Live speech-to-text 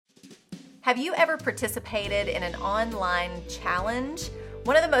Have you ever participated in an online challenge?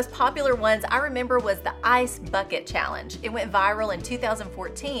 One of the most popular ones I remember was the Ice Bucket Challenge. It went viral in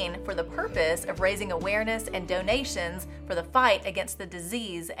 2014 for the purpose of raising awareness and donations for the fight against the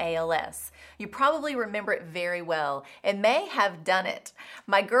disease ALS. You probably remember it very well and may have done it.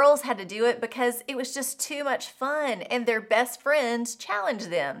 My girls had to do it because it was just too much fun and their best friends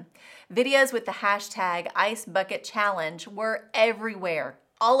challenged them. Videos with the hashtag Ice Bucket Challenge were everywhere,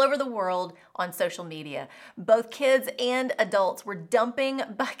 all over the world on social media. Both kids and adults were dumping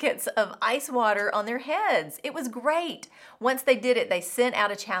buckets of ice water on their heads. It was great. Once they did it, they sent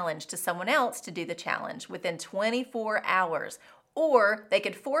out a challenge to someone else to do the challenge within 24 hours. Or they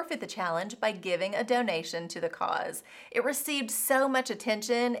could forfeit the challenge by giving a donation to the cause. It received so much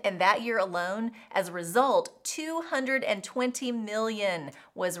attention, and that year alone, as a result, $220 million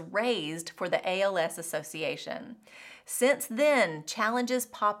was raised for the ALS Association. Since then, challenges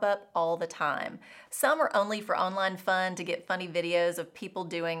pop up all the time. Some are only for online fun to get funny videos of people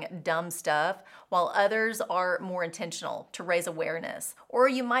doing dumb stuff, while others are more intentional to raise awareness. Or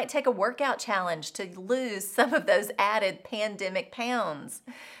you might take a workout challenge to lose some of those added pandemic pounds.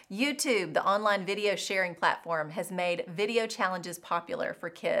 YouTube, the online video sharing platform, has made video challenges popular for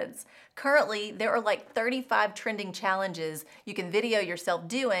kids. Currently, there are like 35 trending challenges you can video yourself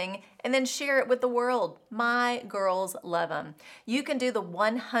doing and then share it with the world. My girls love them. You can do the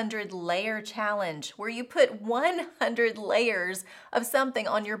 100 layer challenge where you put 100 layers of something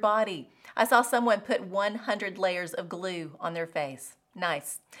on your body. I saw someone put 100 layers of glue on their face.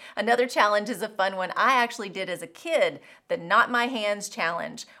 Nice. Another challenge is a fun one I actually did as a kid, the Not My Hands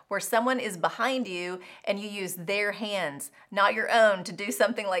challenge, where someone is behind you and you use their hands, not your own, to do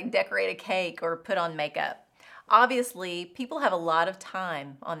something like decorate a cake or put on makeup. Obviously, people have a lot of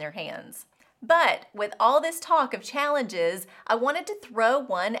time on their hands. But with all this talk of challenges, I wanted to throw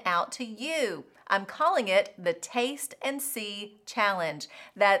one out to you. I'm calling it the Taste and See Challenge.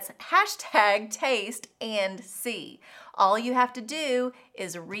 That's hashtag Taste and See. All you have to do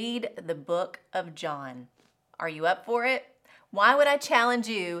is read the book of John. Are you up for it? Why would I challenge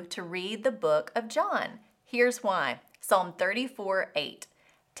you to read the book of John? Here's why. Psalm 34:8.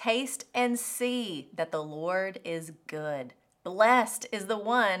 Taste and see that the Lord is good. Blessed is the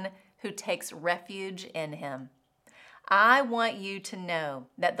one who takes refuge in him. I want you to know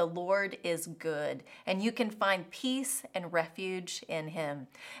that the Lord is good and you can find peace and refuge in him.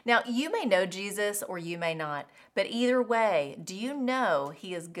 Now, you may know Jesus or you may not, but either way, do you know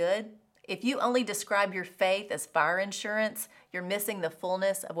he is good? If you only describe your faith as fire insurance, you're missing the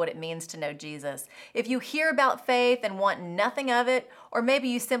fullness of what it means to know Jesus. If you hear about faith and want nothing of it, or maybe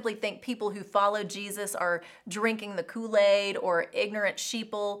you simply think people who follow Jesus are drinking the Kool-Aid or ignorant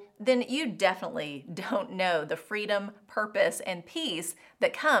sheeple, then you definitely don't know the freedom, purpose, and peace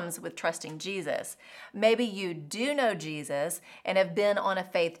that comes with trusting Jesus. Maybe you do know Jesus and have been on a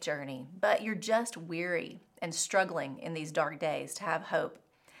faith journey, but you're just weary and struggling in these dark days to have hope.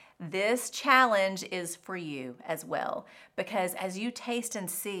 This challenge is for you as well, because as you taste and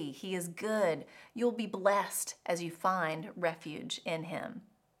see he is good, you'll be blessed as you find refuge in him.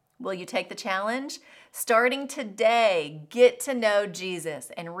 Will you take the challenge? Starting today, get to know Jesus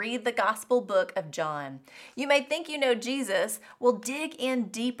and read the gospel book of John. You may think you know Jesus. Well, dig in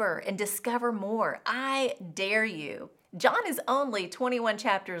deeper and discover more. I dare you. John is only 21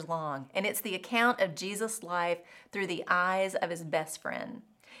 chapters long, and it's the account of Jesus' life through the eyes of his best friend.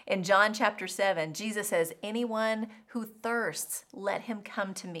 In John chapter 7, Jesus says, anyone who thirsts, let him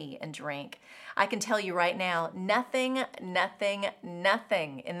come to me and drink. I can tell you right now, nothing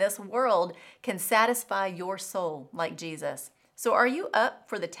in this world can satisfy your soul like Jesus. So are you up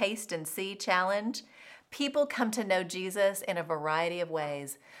for the Taste and See challenge? People come to know Jesus in a variety of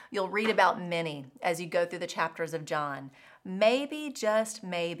ways. You'll read about many as you go through the chapters of John. Maybe, just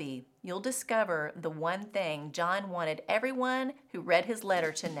maybe, you'll discover the one thing John wanted everyone who read his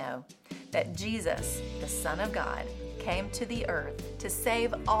letter to know, that Jesus, the Son of God, came to the earth to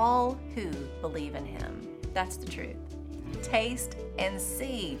save all who believe in him. That's the truth. Taste and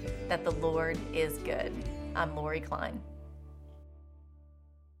see that the Lord is good. I'm Lori Klein.